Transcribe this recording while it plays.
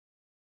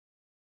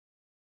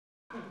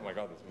Oh my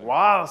God, this is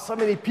wow, so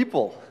many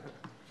people.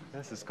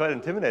 This is quite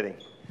intimidating.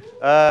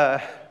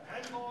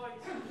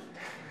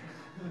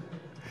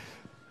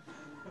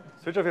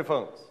 Switch off your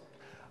phones.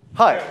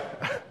 Hi,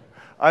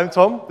 I'm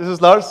Tom. This is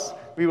Lars.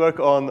 We work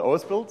on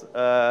OSBuild,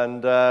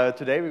 and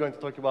today we're going to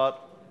talk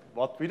about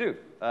what we do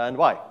and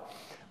why.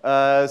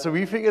 So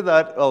we figured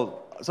that,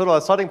 well, sort of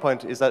our starting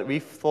point is that we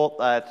thought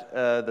that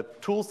the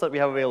tools that we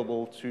have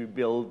available to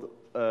build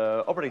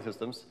operating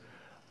systems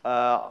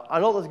are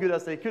not as good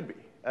as they could be.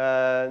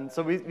 And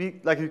so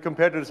like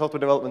compared to the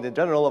software development in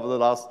general over the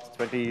last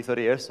 20,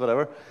 30 years,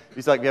 whatever,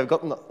 it's like we have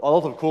gotten a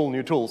lot of cool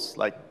new tools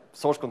like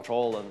source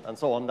control and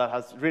so on that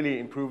has really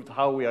improved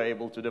how we are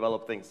able to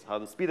develop things, how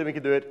the speed that we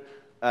can do it,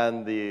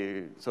 and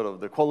the sort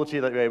of the quality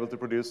that we're able to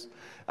produce.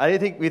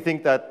 And we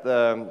think that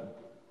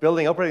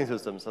building operating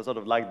systems has sort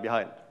of lagged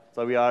behind.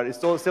 So it's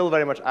still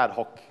very much ad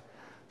hoc.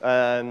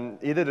 And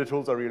either the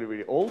tools are really,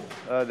 really old,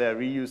 they're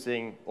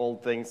reusing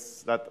old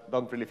things that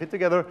don't really fit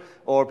together,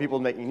 or people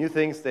making new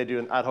things, they do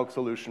an ad hoc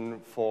solution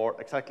for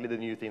exactly the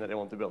new thing that they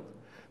want to build.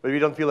 But we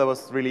don't feel there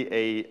was really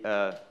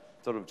a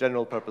sort of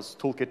general purpose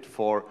toolkit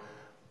for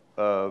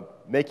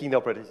making the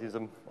operating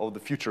system of the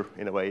future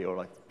in a way, or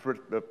like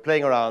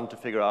playing around to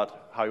figure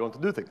out how you want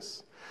to do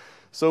things.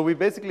 So we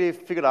basically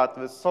figured out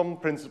there's some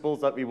principles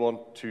that we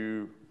want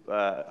to,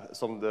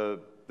 some of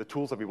the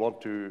tools that we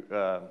want to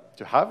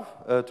have,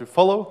 to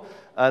follow,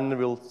 and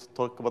we'll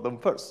talk about them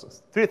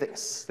first. 3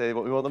 things. We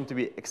want them to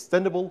be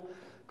extendable,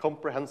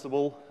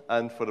 comprehensible,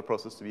 and for the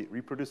process to be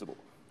reproducible.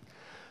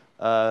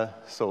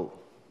 So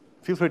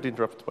feel free to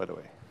interrupt, by the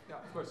way. Yeah,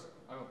 of course.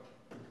 I will.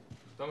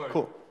 Don't worry.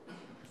 Cool.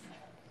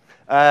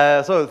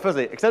 So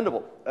firstly,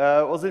 extendable.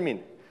 What does it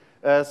mean?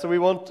 So we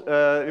want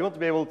to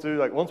be able to,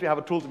 like, once we have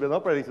a tool to build an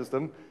operating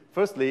system,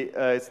 firstly,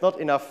 it's not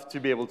enough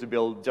to be able to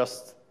build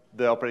just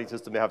the operating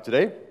system we have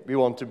today. We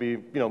want to be,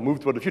 move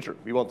toward the future.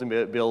 We want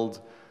to build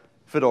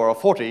Fedora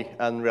 40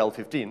 and RHEL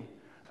 15.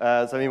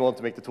 So we want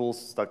to make the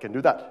tools that can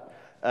do that.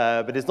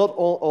 But it's not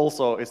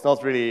it's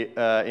not really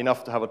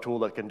enough to have a tool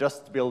that can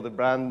just build a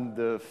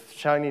brand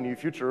shiny new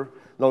future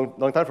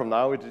long time from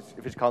now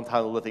if it can't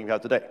handle the thing we have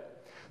today.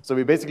 So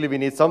we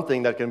need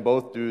something that can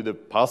both do the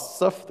past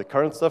stuff, the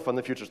current stuff, and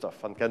the future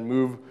stuff, and can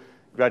move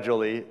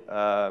gradually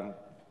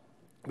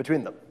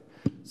between them.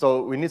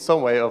 So we need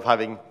some way of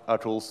having our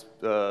tools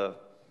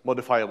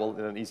modifiable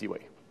in an easy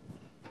way.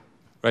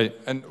 Right,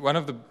 and one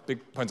of the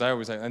big points I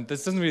always say, and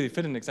this doesn't really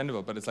fit in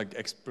extendable, but it's like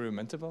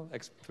experimentable,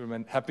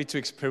 happy to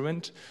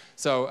experiment.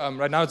 So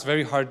right now it's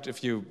very hard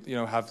if you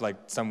have like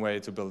some way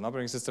to build an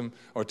operating system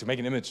or to make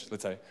an image,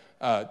 let's say,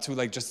 to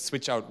like just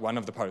switch out one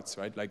of the parts,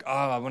 right? Like,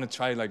 oh, I want to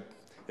try like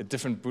a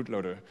different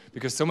bootloader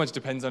because so much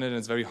depends on it, and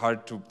it's very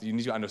hard to. You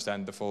need to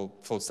understand the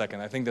full stack,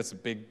 and I think that's a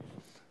big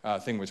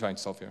thing we're trying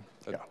to solve here.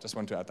 So yeah. Just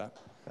want to add that.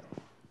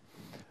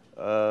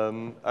 Yeah.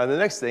 And the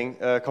next thing,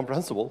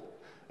 comprehensible.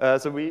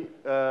 So we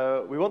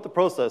want the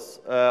process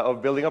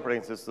of building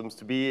operating systems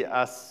to be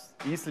as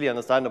easily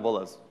understandable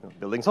as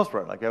building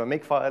software. Like you have a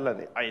makefile,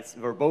 and it's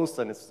verbose,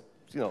 and it's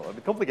a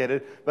bit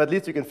complicated, but at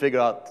least you can figure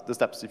out the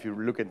steps if you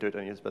look into it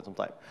and you spend some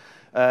time.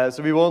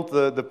 So we want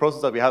the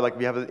process that we have, like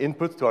we have an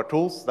input to our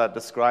tools that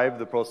describe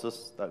the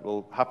process that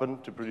will happen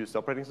to produce the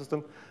operating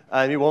system,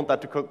 and we want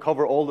that to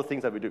cover all the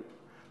things that we do.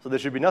 So there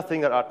should be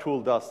nothing that our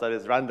tool does that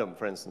is random,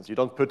 for instance. You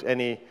don't put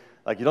any,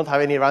 you don't have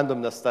any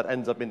randomness that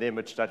ends up in the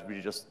image that we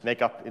just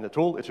make up in the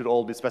tool. It should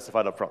all be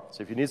specified up front.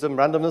 So if you need some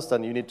randomness,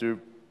 then you need to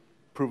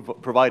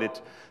provide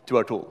it to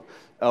our tool.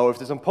 Or if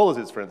there's some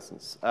policies, for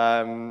instance,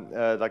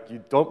 like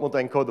you don't want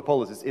to encode the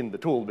policies in the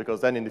tool because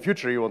then in the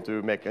future you want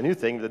to make a new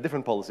thing with a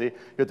different policy,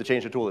 you have to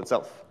change the tool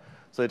itself.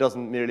 So it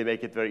doesn't merely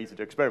make it very easy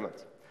to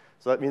experiment.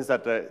 So that means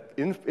that the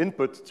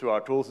input to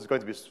our tools is going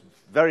to be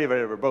very,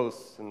 very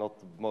verbose and not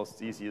the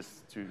most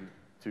easiest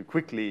to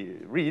quickly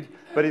read,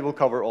 but it will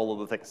cover all of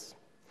the things.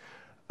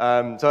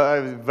 So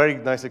a very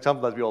nice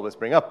example that we always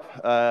bring up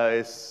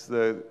is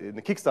in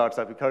the kickstarts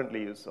that we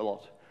currently use a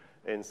lot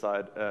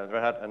inside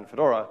Red Hat and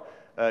Fedora.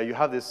 You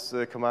have this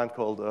command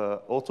called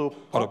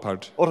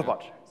autopart.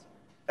 Autopart.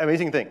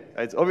 Amazing thing.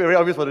 It's very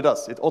obvious what it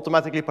does. It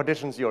automatically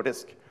partitions your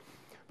disk.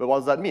 But what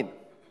does that mean?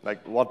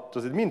 Like, what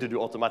does it mean to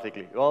do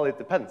automatically? Well, it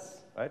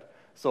depends, right?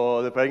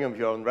 So depending on if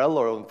you're on RHEL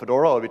or on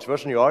Fedora or which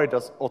version you are, it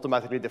does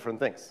automatically different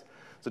things.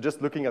 So just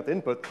looking at the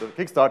input, the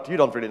kickstart, you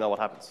don't really know what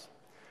happens.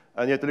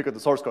 And you have to look at the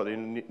source code.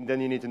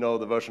 Then you need to know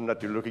the version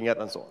that you're looking at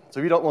and so on.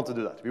 So we don't want to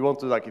do that. We want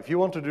to, like, if you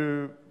want to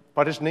do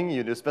partitioning, you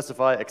need to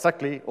specify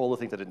exactly all the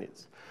things that it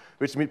needs,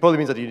 which probably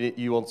means that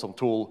you want some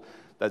tool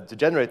to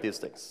generate these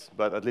things.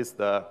 But at least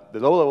the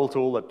low-level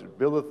tool that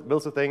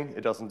builds a thing,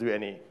 it doesn't do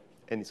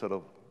any sort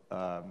of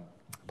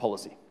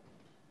policy.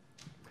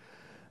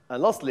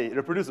 And lastly,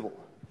 reproducible.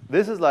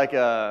 This is like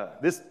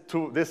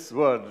this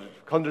word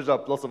conjures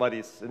up lots of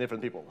ideas in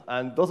different people.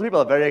 And those people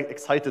are very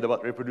excited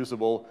about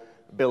reproducible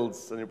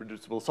builds and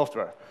reproducible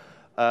software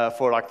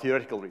for like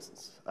theoretical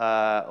reasons.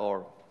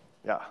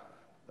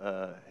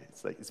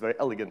 It's very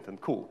elegant and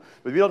cool.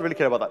 But we don't really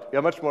care about that. We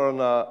are much more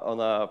on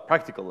a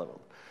practical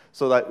level.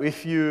 So that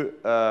if you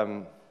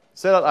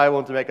say that I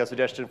want to make a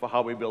suggestion for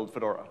how we build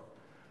Fedora,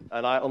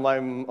 And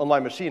on my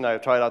machine, I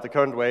tried out the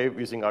current way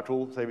using our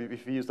tool. Say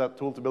if we use that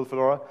tool to build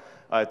Fedora,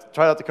 I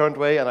tried out the current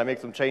way, and I make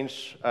some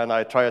change, and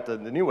I try it the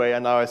new way,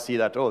 and now I see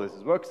that, oh, this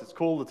works, it's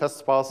cool, the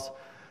tests pass,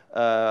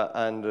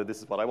 and this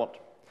is what I want.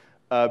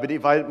 But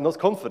if I'm not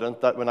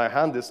confident that when I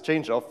hand this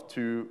change off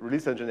to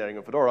release engineering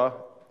of Fedora,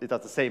 it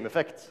has the same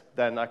effect,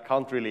 then I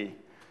can't really,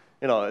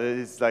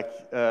 it's like,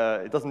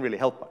 it doesn't really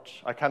help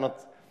much. I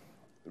cannot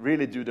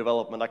really do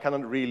development. I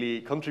cannot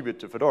really contribute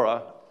to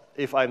Fedora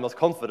if I'm not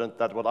confident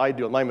that what I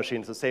do on my machine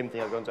is the same thing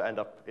I'm going to end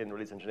up in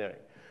release engineering.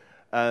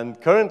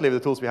 And currently, with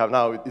the tools we have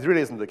now, it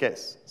really isn't the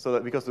case. So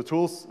that because the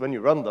tools, when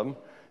you run them,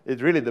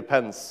 it really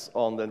depends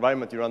on the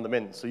environment you run them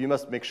in. So you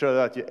must make sure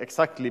that you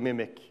exactly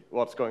mimic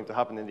what's going to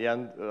happen in the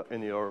end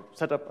in your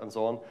setup and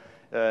so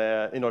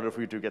on in order for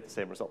you to get the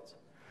same results.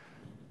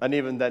 And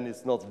even then,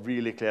 it's not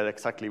really clear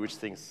exactly which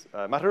things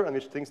matter and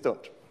which things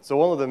don't. So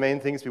one of the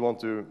main things we want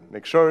to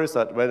make sure is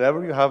that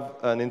whenever you have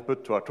an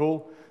input to our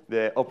tool,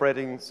 the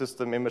operating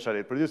system image that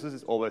it produces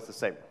is always the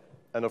same.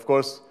 And of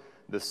course,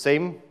 the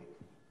same,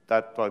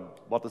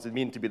 what does it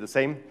mean to be the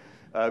same?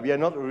 We are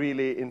not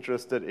really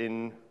interested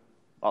in,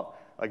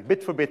 like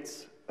bit for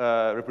bit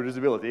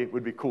reproducibility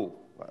would be cool,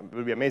 it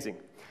would be amazing.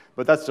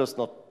 But that's just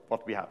not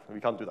what we have.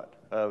 We can't do that.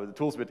 The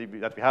tools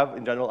that we have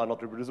in general are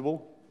not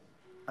reproducible.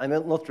 I'm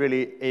not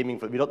really aiming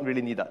for it. We don't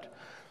really need that.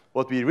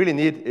 What we really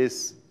need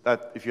is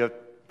that if you have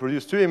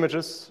produced two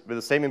images with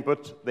the same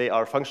input, they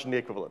are functionally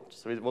equivalent.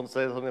 So we want to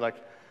say something like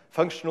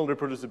functional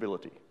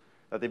reproducibility,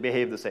 that they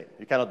behave the same.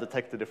 You cannot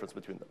detect the difference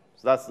between them.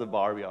 So that's the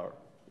bar we're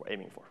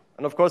aiming for.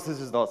 And of course, this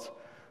is not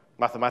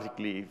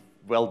mathematically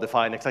well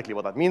defined exactly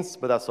what that means,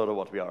 but that's sort of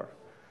what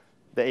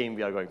the aim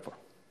we are going for.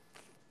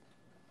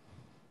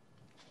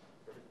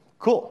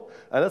 Cool.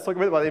 And let's talk a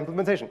bit about the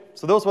implementation.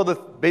 So those were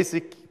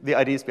the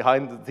ideas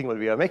behind the thing that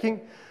we are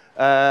making.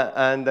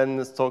 And then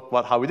let's talk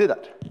about how we did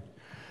that.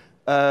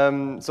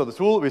 So the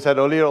tool we said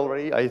earlier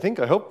already, I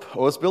hope,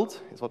 OSBuild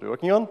is what we're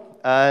working on.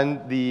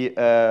 And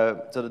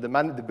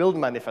the build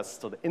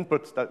manifest, so the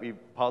input that we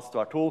pass to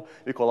our tool,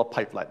 we call a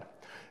pipeline.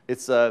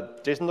 It's a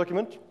JSON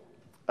document,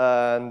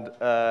 and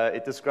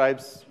it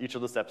describes each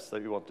of the steps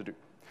that we want to do.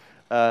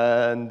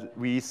 And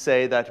we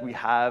say that we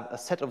have a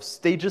set of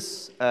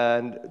stages,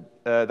 and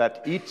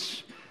that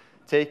each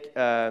take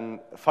a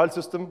file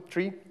system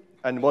tree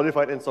and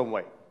modify it in some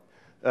way.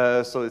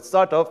 So it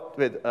starts off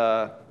with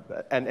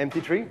an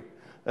empty tree,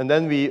 and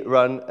then we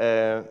run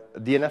a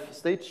DNF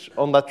stage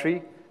on that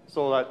tree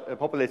so that it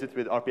populates it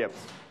with RPMs,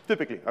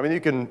 typically. I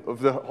mean,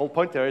 the whole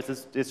point there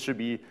is this should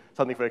be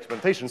something for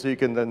experimentation, so you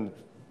can then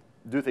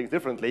do things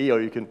differently, or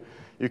you can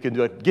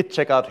do a git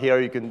checkout here,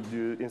 you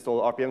can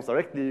install RPMs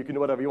directly, you can do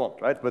whatever you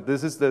want, right? But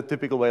this is the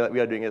typical way that we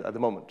are doing it at the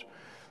moment.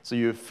 So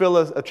you fill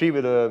a tree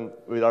with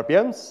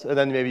RPMs, and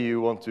then maybe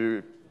you want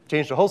to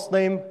change the host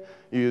name,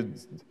 you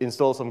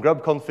install some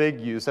grub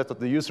config, you set up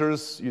the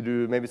users, you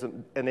do maybe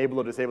some enable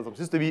or disable some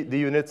system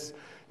units,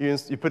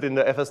 you put in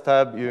the FS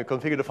tab, you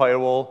configure the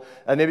firewall,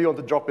 and maybe you want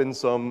to drop in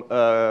some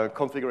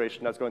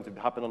configuration that's going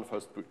to happen on the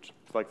first boot,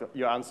 like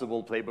your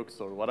Ansible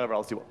playbooks or whatever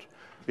else you want.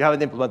 We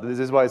haven't implemented this.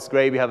 This is why it's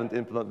gray. We haven't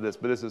implemented this,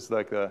 but this is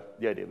like the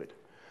idea of it.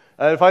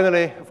 And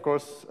finally, of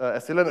course,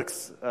 SC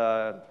Linux,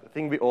 a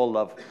thing we all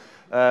love.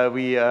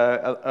 We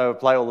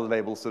apply all the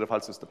labels to the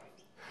file system.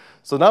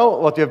 So now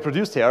what we have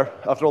produced here,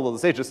 after all of the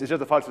stages, is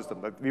just a file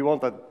system. Like we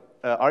want that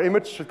our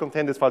image should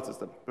contain this file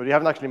system, but we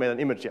haven't actually made an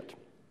image yet.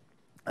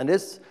 And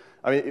this,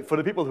 I mean, for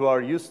the people who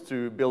are used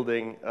to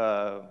building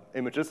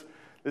images,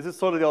 this is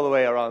sort of the other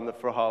way around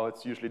for how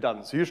it's usually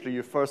done. So usually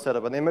you first set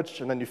up an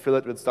image, and then you fill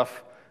it with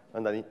stuff,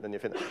 and then you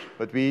finish.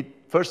 But we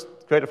first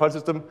create a file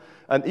system,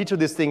 and each of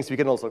these things we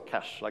can also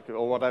cache, like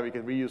or whatever. We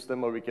can reuse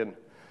them, or we can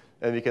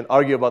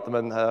argue about them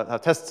and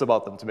have tests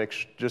about them to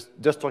make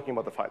just talking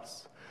about the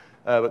files.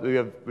 But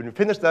when we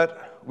finish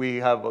that, we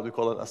have what we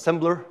call an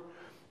assembler,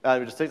 and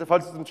we just take the file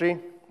system tree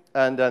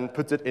and then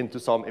put it into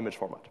some image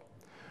format.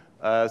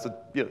 So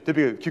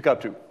typically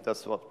QCAP2,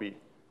 that's what we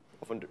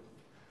often do,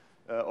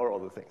 or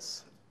other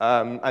things.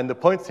 And the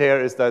point here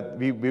is that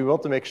we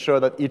want to make sure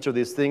that each of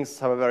these things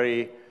have a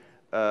very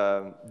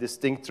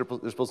distinct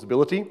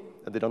responsibility,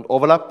 and they don't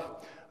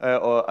overlap,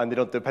 and they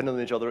don't depend on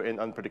each other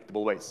in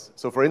unpredictable ways.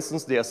 So for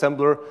instance, the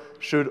assembler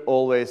should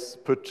always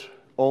put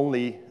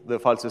only the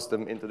file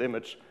system into the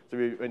image. So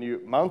when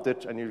you mount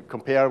it and you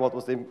compare what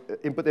was the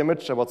input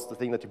image and what's the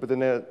thing that you put in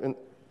there,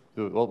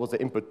 what was the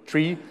input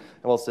tree,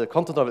 and what's the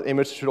content of the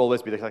image should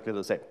always be exactly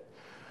the same.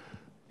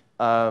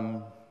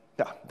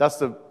 Yeah, that's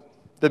the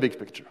big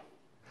picture.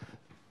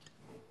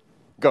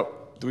 Go.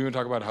 Do we even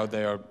talk about how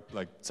they are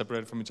like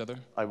separated from each other?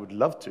 I would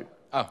love to.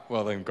 Oh,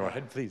 well then go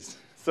ahead, please.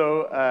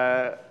 So,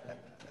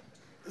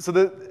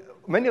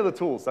 many of the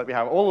tools that we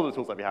have, all of the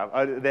tools that we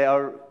have,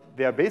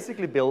 they are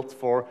basically built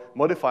for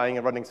modifying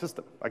a running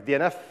system. Like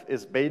DNF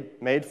is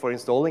made for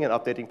installing and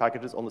updating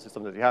packages on the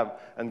system that you have,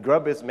 and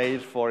Grub is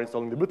made for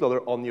installing the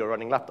bootloader on your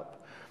running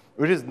laptop,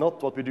 which is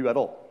not what we do at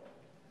all.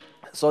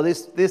 So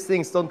these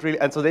things don't really,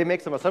 and so they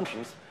make some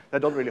assumptions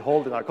that don't really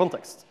hold in our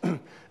context.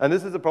 And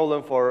this is a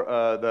problem for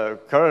the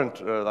current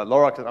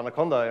Lorax and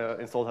Anaconda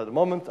installed at the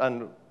moment,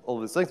 and all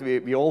these things,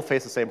 we all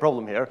face the same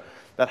problem here,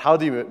 that how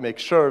do you make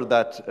sure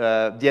that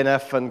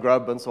DNF and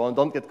grub and so on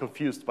don't get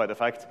confused by the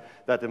fact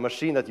that the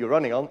machine that you're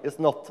running on is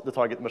not the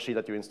target machine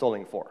that you're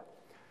installing for.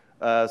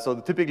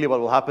 So typically what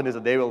will happen is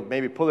that they will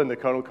maybe pull in the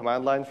kernel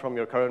command line from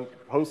your current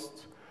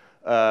host.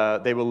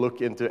 They will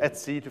look into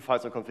etc to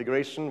find some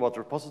configuration, what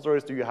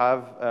repositories do you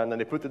have, and then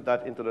they put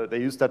that into they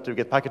use that to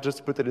get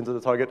packages, put it into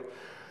the target.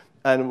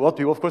 And what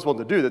we of course want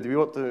to do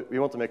is we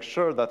want to make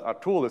sure that our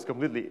tool is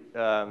completely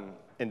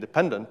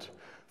independent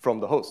from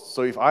the host.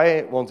 So if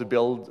I want to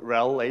build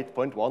RHEL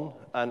 8.1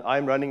 and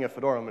I'm running a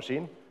Fedora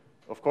machine,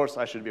 of course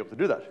I should be able to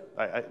do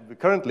that.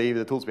 Currently,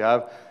 the tools we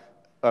have,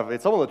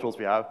 with some of the tools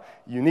we have,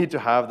 you need to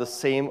have the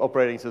same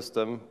operating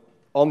system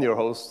on your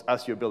host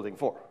as you're building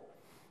for,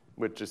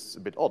 which is a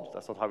bit odd.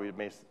 That's not how we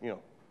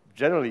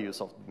generally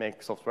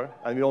make software,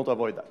 and we want to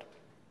avoid that.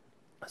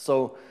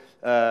 So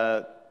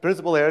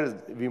principle here is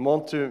we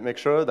want to make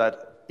sure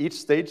that each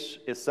stage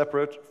is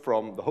separate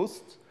from the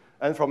host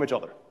and from each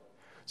other,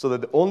 so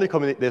that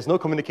there's no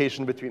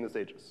communication between the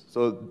stages.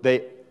 So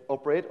they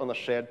operate on a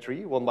shared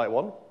tree, one by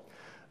one.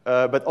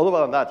 But other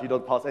than that, you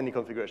don't pass any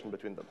configuration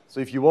between them. So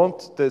if you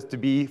want this to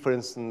be, for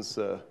instance,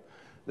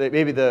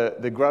 maybe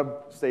the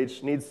grub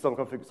stage needs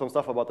some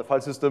stuff about the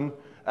file system,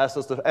 as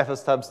does the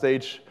fstab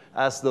stage,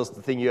 as does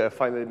the thing you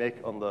finally make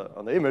on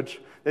the image,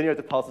 then you have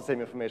to pass the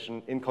same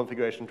information in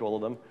configuration to all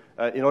of them.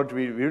 In order to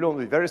be, we want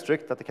to be very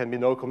strict that there can be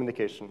no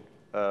communication,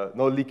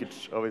 no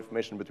leakage of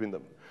information between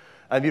them.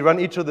 And we run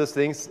each of these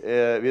things,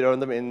 we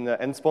run them in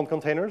end-spawn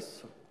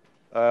containers,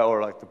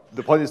 or like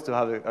the point is to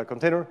have a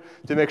container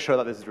to make sure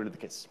that this is really the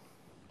case.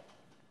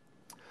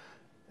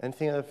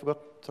 Anything I forgot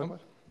to talk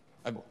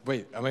about?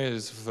 Wait, am I a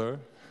souffleur?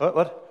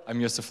 What?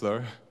 I'm your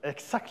souffleur.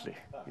 Exactly.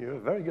 You're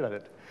very good at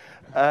it.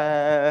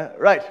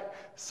 Right.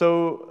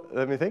 So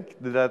let me think.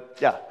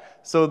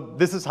 So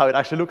this is how it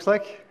actually looks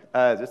like.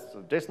 This is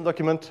a JSON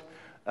document.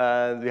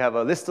 And we have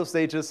a list of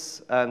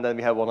stages, and then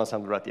we have one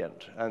assembler at the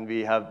end. And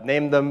we have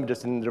named them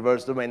just in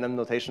reverse domain name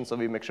notation, so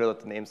we make sure that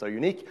the names are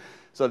unique.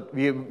 So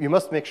we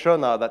must make sure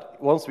now that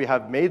once we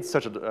have made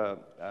such a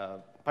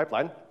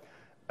pipeline,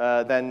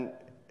 then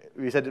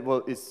we said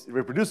it's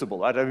reproducible,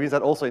 right? That means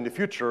that also in the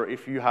future,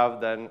 if you have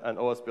then an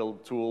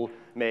OSBuild tool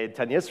made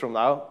 10 years from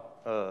now,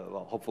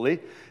 well, hopefully,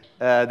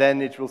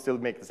 then it will still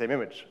make the same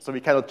image. So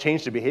we cannot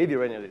change the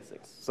behavior of any of these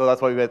things. So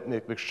that's why we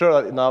make sure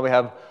that now we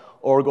have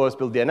org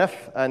OSBuild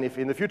DNF, and if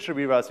in the future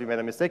we realize we made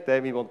a mistake there,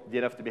 we want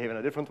DNF to behave in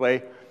a different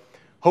way.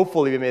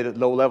 Hopefully we made it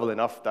low level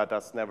enough that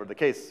that's never the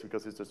case,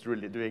 because it's just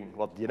really doing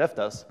what DNF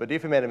does. But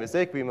if we made a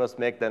mistake, we must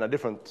make then a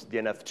different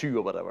DNF2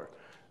 or whatever.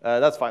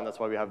 That's fine, that's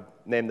why we have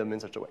named them in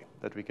such a way,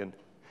 that we can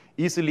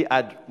easily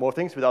add more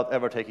things without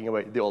ever taking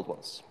away the old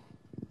ones.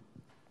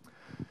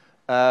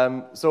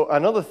 So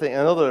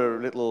another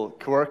little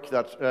quirk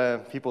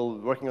that people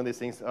working on these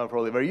things are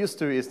probably very used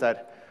to is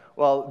that,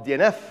 well,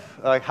 DNF,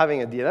 like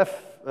having a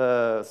DNF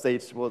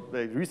stage,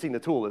 using the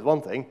tool is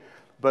one thing,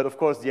 but of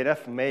course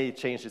DNF may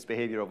change its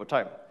behavior over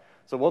time.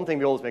 So one thing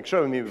we always make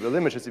sure when we build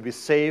images is we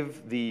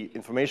save the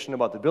information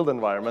about the build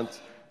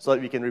environment so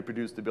that we can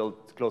reproduce the build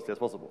as closely as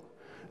possible.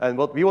 And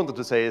what we wanted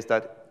to say is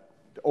that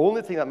the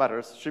only thing that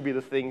matters should be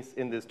the things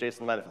in this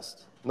JSON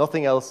manifest.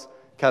 Nothing else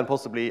can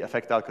possibly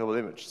affect the outcome of the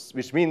image,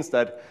 which means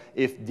that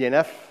if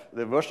DNF,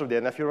 the version of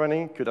DNF you're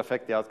running could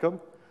affect the outcome,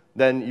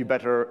 then you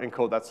better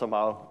encode that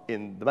somehow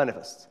in the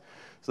manifest.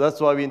 So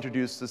that's why we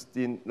introduced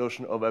the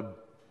notion of a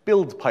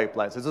build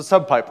pipeline. So it's a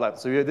sub-pipeline.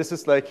 So this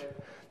is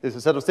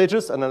a set of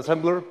stages and an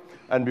assembler,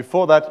 and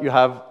before that you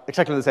have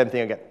exactly the same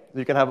thing again. So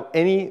you can have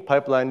any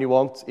pipeline you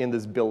want in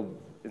this build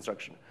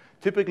instruction.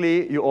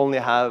 Typically, you only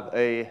have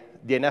a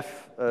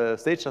DNF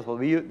stage, that's what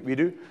we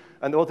do,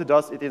 and what it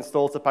does, it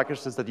installs the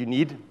packages that you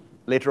need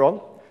later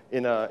on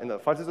in a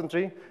file system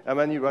tree, and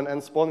when you run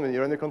nspawn, when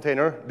you run the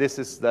container, this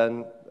is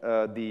then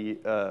the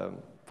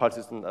file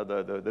system,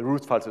 the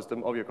root file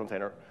system of your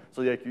container,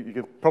 so you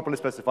can properly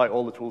specify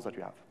all the tools that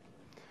you have.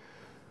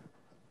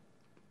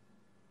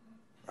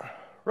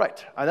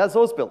 Right, and that's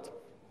OSBuild.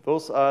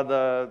 Those are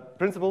the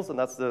principles, and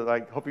that's I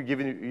hope we've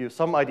given you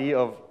some idea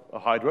of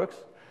how it works.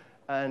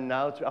 And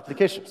now to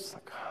applications.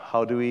 Like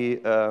how do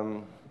we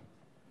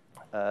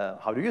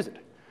use it?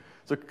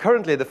 So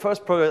currently, the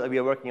first project that we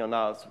are working on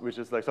now, which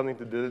is like something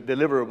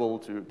deliverable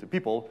to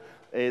people,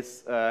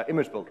 is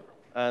Image Builder.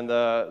 And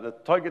the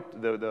target,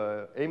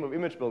 the aim of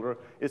Image Builder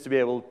is to be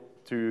able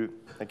to,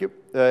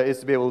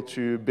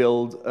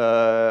 build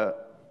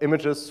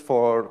images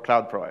for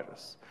cloud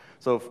providers.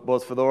 So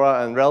both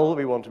Fedora and RHEL,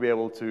 we want to be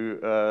able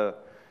to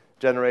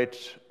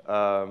generate,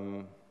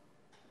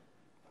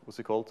 what's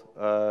it called?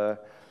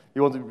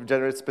 You want to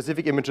generate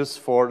specific images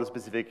for the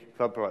specific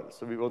cloud providers.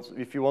 So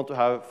if you want to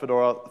have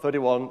Fedora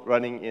 31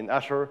 running in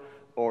Azure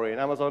or in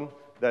Amazon,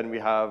 then we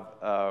have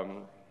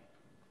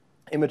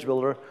Image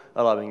Builder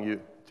allowing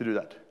you to do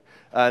that.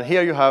 And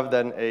here you have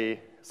then a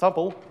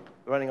sample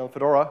running on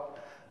Fedora.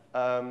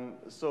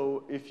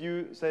 So if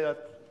you say that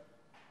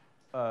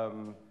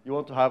you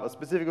want to have a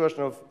specific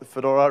version of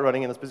Fedora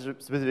running in a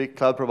specific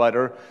cloud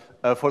provider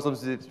for some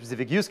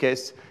specific use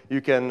case, you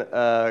can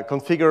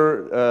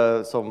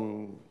configure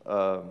some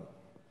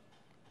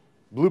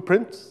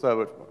blueprint.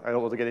 So I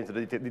don't want to get into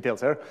the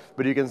details here,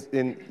 but you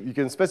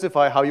can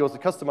specify how you want to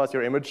customize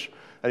your image,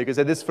 and you can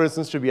say this, for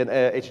instance, should be an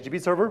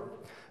HTTP server.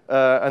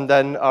 And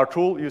then our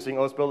tool, using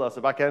OSBuild as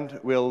a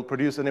backend, will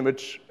produce an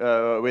image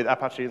with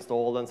Apache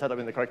installed and set up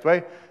in the correct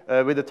way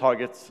with the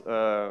target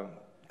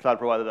cloud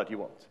provider that you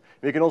want.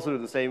 You can also do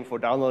the same for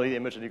downloading the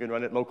image, and you can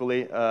run it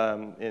locally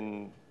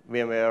in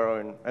VMware or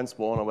in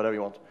NSpawn or whatever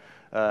you want,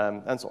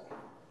 and so on.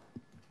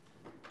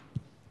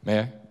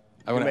 May I?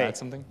 I want to add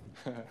something.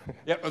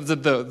 Yeah,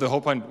 the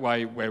whole point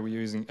why we're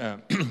using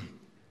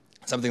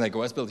something like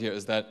OSBuild here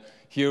is that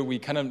here we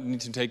kind of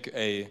need to take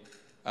a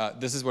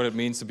this is what it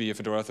means to be a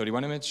Fedora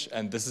 31 image,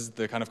 and this is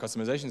the kind of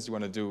customizations you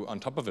want to do on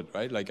top of it,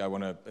 right? Like I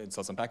want to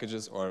install some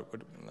packages, or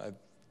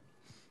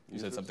you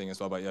said something as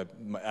well about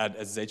add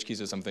SSH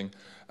keys or something.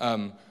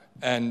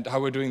 And how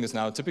we're doing this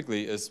now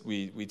typically is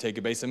we take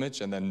a base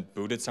image and then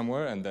boot it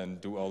somewhere and then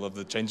do all of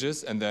the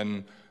changes and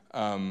then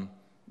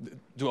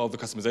do all the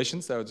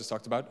customizations that I just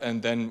talked about.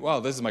 And then, well,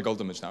 this is my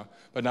gold image now.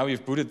 But now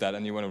you've booted that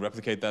and you want to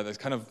replicate that. It's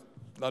kind of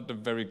not a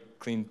very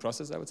clean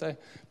process, I would say,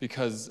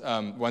 because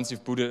once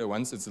you've booted it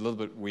once, it's a little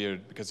bit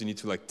weird because you need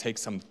to like take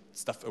some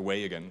stuff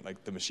away again,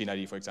 like the machine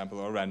ID, for example,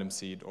 or random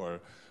seed, or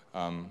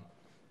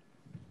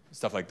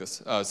stuff like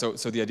this. So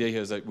the idea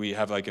here is that we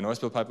have like an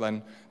OSBuild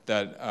pipeline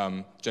that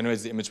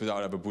generates the image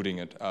without ever booting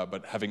it,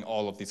 but having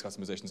all of these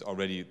customizations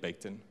already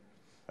baked in.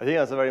 I think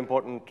that's a very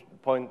important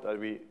point that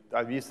we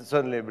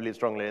certainly believe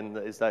strongly in,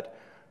 is that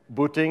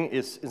booting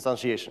is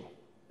instantiation.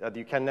 That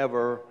you can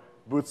never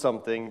boot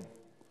something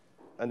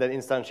and then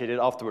instantiate it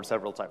afterwards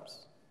several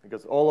times.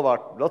 Because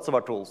lots of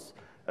our tools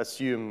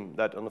assume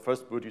that on the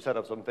first boot you set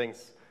up some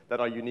things that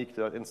are unique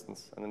to that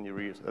instance, and then you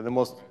reuse it. And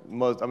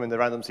I mean, the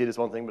random seed is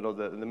one thing, but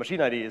the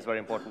machine ID is very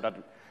important.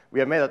 That we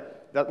have made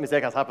that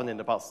mistake has happened in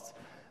the past,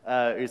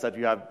 is that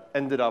you have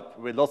ended up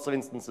with lots of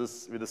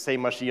instances with the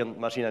same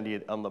machine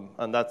ID on them,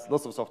 and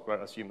lots of software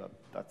assume that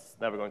that's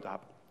never going to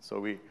happen. So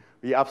we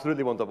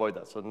absolutely want to avoid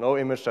that. So no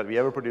image that we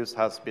ever produce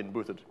has been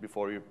booted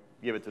before you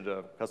give it to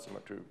the customer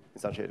to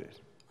instantiate it.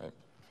 Right.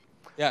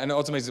 Yeah, and it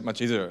also makes it much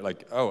easier.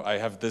 Like, oh, I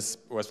have this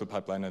OSBuild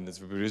pipeline and it's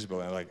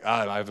reproducible, and I'm like,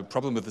 I have a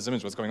problem with this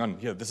image. What's going on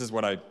here? This is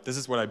what I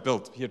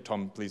built. Here,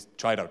 Tom, please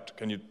try it out.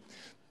 Can you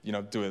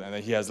do it? And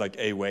then he has like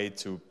a way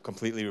to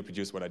completely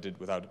reproduce what I did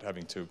without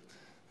having to,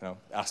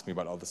 ask me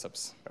about all the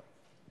steps.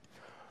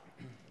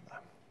 Yeah.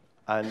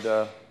 And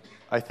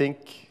I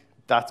think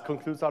that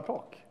concludes our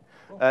talk.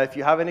 Cool. If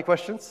you have any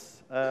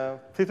questions,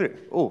 feel free.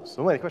 Oh,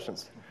 so many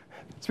questions.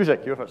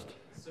 Zbyszek, you're first.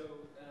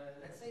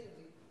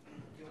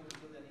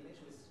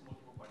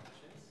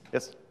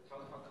 Yes. How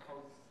is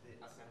the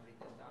assembly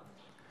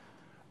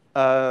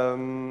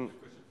done?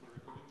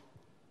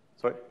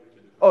 Sorry.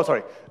 Oh,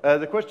 sorry.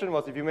 The question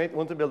was, if you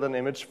want to build an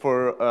image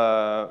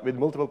with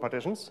multiple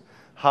partitions,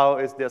 how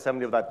is the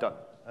assembly of that done?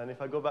 And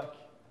if I go back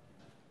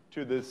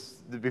to the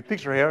big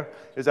picture here,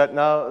 is that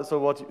now,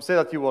 so say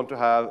that you want to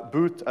have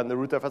boot and the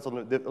root FS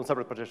on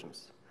separate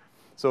partitions.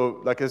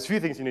 So like there's a few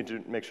things you need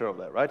to make sure of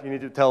that, right? You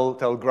need to tell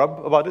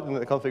grub about it in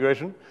the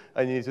configuration,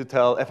 and you need to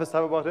tell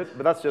fstab about it,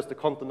 but that's just the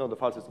content of the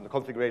file system, the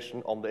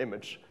configuration on the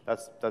image.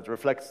 That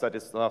reflects that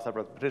it's now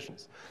separate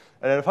partitions.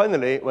 And then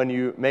finally, when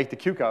you make the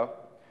QCOW,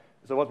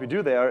 so what we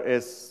do there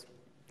is,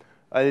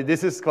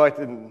 this is quite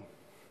a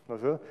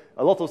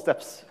lot of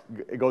steps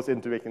goes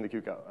into making the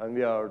QCOW, and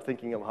we are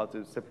thinking of how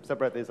to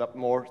separate these up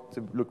more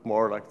to look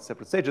more like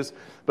separate stages.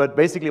 But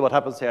basically what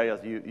happens here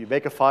is you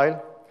make a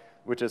file,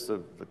 which is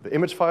the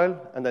image file,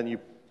 and then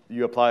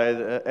you apply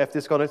the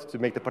fdisk on it to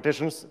make the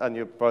partitions, and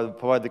you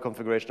provide the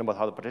configuration about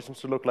how the partitions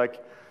should look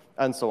like,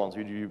 and so on. So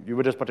you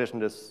would just partition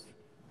this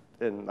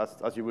in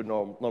as you would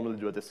normally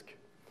do a disk.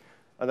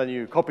 And then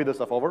you copy the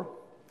stuff over,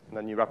 and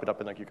then you wrap it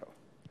up in a QCOW.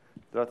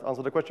 Did that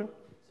answer the question? So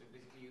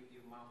basically you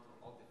mount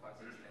all the file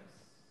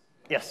systems?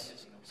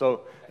 Yes.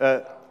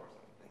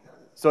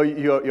 So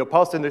you're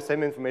passed in the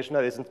same information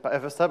that is in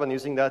fstab, and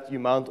using that you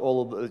mount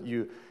all of the,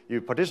 you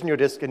partition your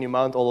disk and you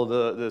mount all of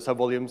the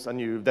subvolumes, and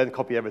you then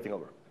copy everything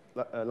over.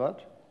 Lars? You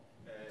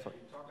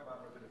talked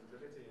about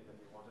reproducibility and that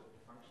you wanted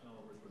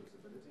functional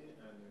reproducibility,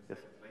 and you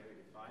said it's legally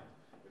defined.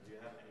 But do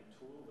you have any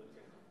tool that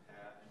can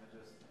compare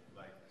images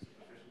like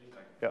superficially?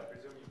 Like, I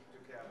presume you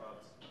care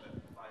about that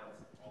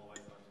files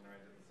always are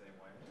generated the same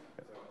way.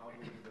 So how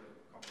do you do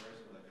the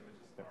comparison that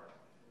images are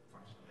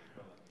functionally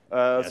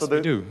equivalent? Yes,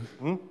 we do.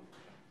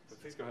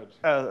 Please go ahead.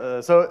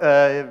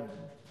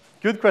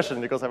 Good question,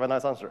 because I have a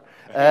nice answer.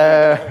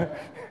 Yeah,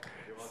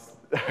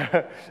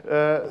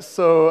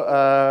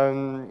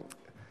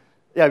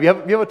 we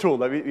have a tool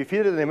that we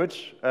feed it an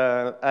image,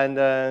 and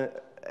then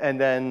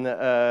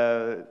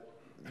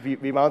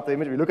we mount the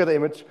image. We look at the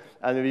image,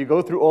 and we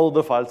go through all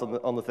the files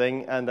on the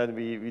thing, and then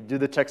we do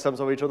the checksums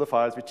of each of the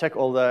files. We check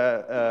all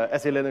the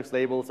SE Linux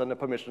labels and the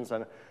permissions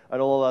and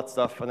all of that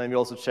stuff, and then we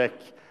also check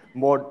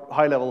more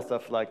high-level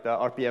stuff like the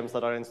RPMs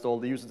that are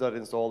installed, the users that are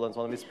installed, and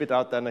so on. We spit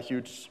out then a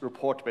huge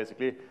report,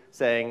 basically,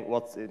 saying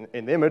what's in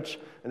the image,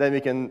 and then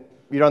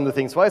we run the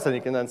things twice, and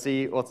you can then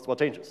see what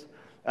changes.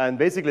 And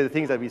basically, the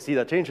things that we see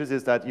that changes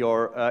is that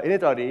your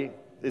init ID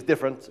is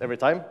different every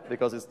time,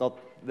 because it's not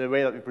the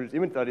way that we produce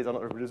init IDs are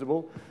not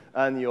reproducible,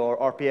 and your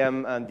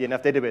RPM and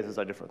DNF databases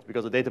are different,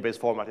 because the database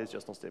format is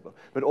just not stable.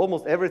 But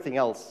almost everything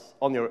else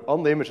on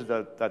the images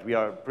that we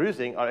are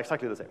producing are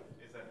exactly the same.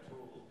 Is that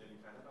tool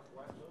independent of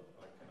OSBuild?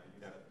 Like, can I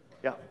use that?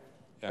 Yeah.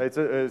 Yeah.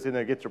 It's in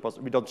a Git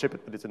repository. We don't ship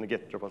it, but it's in a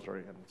Git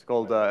repository, and it's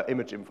called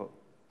image info.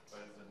 But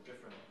it's a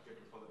different Git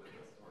repository,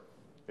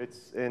 or?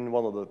 It's in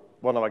one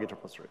of our Git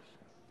repositories.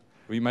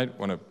 We might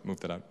want to move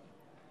that out.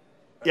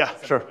 Yeah,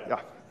 sure. Yeah.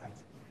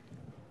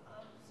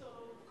 So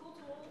cool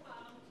tool.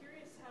 I'm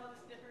curious how this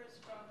differs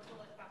from a tool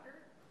like Packer.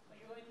 Like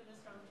you're going through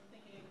this from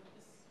thinking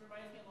this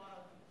reminds me a lot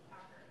of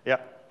Packer.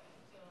 Yeah.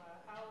 So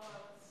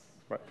what's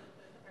Right. the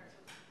comparison?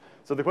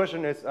 So the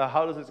question is,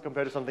 how does this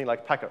compare to something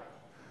like Packer?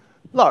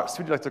 Lars,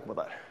 would you like to talk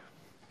about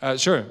that?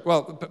 Sure.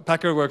 Well,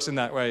 Packer works in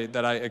that way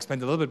that I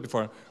explained a little bit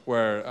before,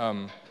 where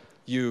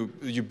you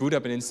boot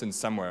up an instance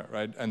somewhere,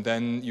 right? And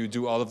then you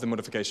do all of the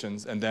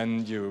modifications, and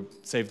then you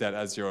save that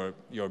as your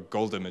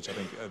gold image, I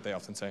think they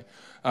often say.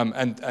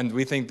 And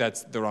we think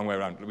that's the wrong way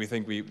around. We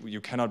think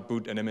you cannot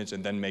boot an image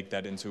and then make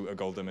that into a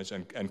gold image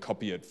and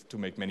copy it to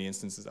make many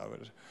instances out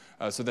of it.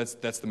 So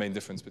that's the main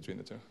difference between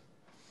the two.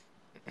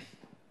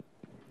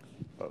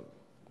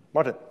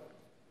 Martin.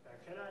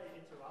 Can I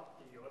interrupt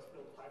the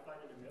OSBuild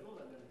pipeline in the middle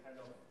and then kind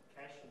of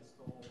cache and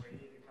store away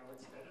the current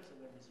status and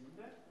then resume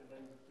that, and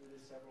then do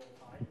this several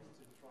times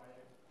to try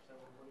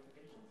several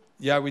modifications?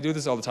 Yeah, we do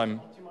this all the time.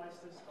 Optimize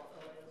this stuff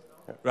away and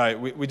stuff? Right,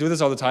 we do this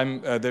all the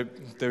time.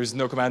 There is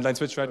no command line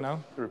switch right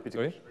now.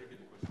 Sorry?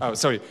 Oh,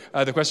 sorry.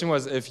 The question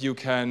was if you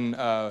can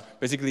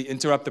basically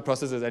interrupt the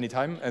process at any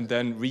time and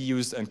then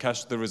reuse and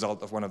cache the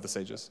result of one of the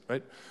stages,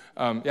 right?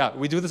 Yeah,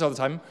 we do this all the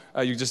time.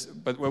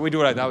 But what we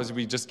do right now is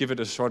we just give it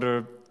a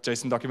shorter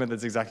JSON document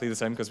that's exactly the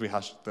same because we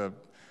hashed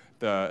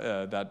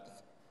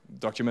that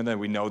document and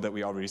we know that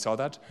we already saw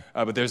that.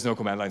 But there's no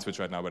command line switch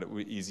right now, but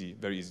very easy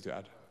to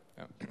add.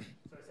 Yeah.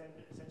 So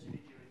essentially you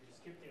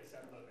skip the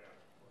assembler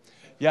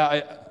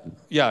there.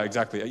 Yeah,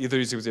 exactly. Either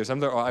you skip the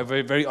assembler, or I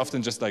very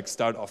often just like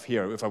start off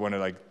here if I want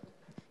to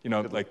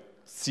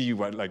see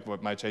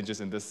what my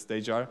changes in this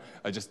stage are.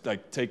 I just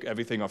like take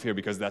everything off here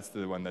because that's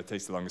the one that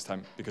takes the longest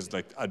time because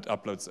like it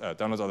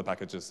downloads all the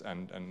packages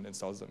and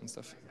installs them and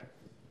stuff.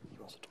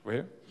 We're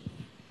here.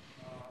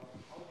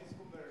 How is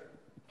Gundersen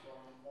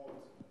from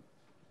Olsen?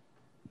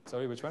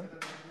 Sorry, which one? Does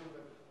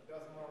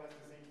more or less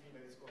the same thing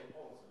that is called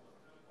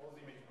Olsen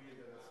image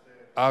builder as the...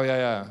 Oh,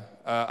 yeah.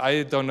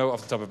 I don't know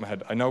off the top of my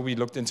head. I know we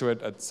looked into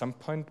it at some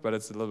point, but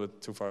it's a little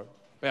bit too far.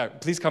 Yeah,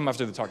 please come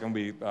after the talk and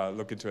we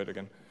look into it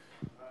again.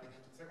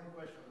 Second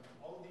question.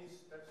 All these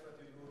steps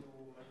that you do to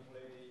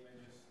manipulate the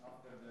images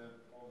after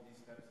all these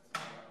steps,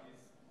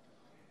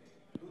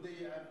 do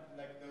they have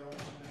like their own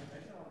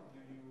implementation or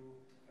do you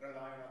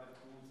rely on other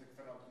tools,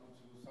 external tools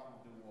to do some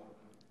of the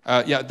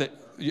work?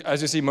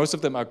 As you see, most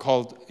of them are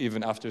called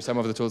even after some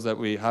of the tools that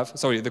we have.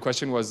 Sorry, the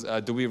question was,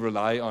 do we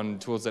rely on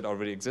tools that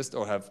already exist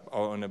or have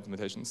our own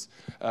implementations?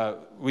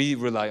 We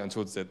rely on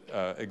tools that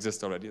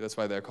exist already. That's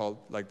why they're called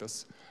like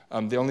this.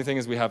 The only thing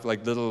is we have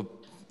like little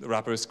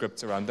wrapper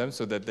scripts around them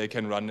so that they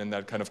can run in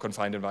that kind of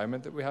confined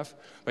environment that we have.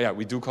 But yeah,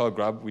 we do call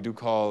grub. We do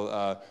call,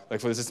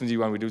 like for the system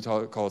D1, we do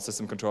call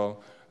system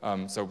control.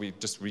 So we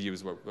just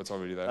reuse what's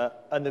already there.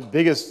 And the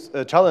biggest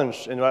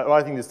challenge in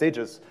writing these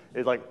stages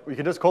is like we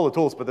can just call the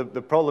tools, but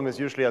the problem is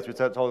usually, as we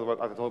talked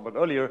about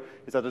earlier,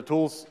 is that the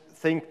tools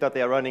think that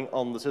they are running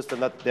on the system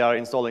that they are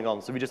installing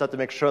on. So we just have to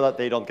make sure that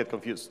they don't get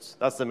confused.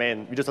 That's the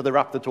main. We just have to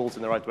wrap the tools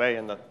in the right way,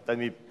 and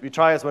then we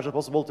try as much as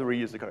possible to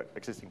reuse the current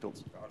existing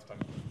tools.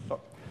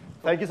 So,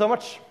 thank you so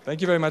much.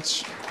 Thank you very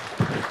much.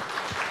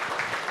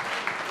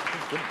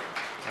 Good.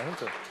 I think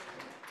so.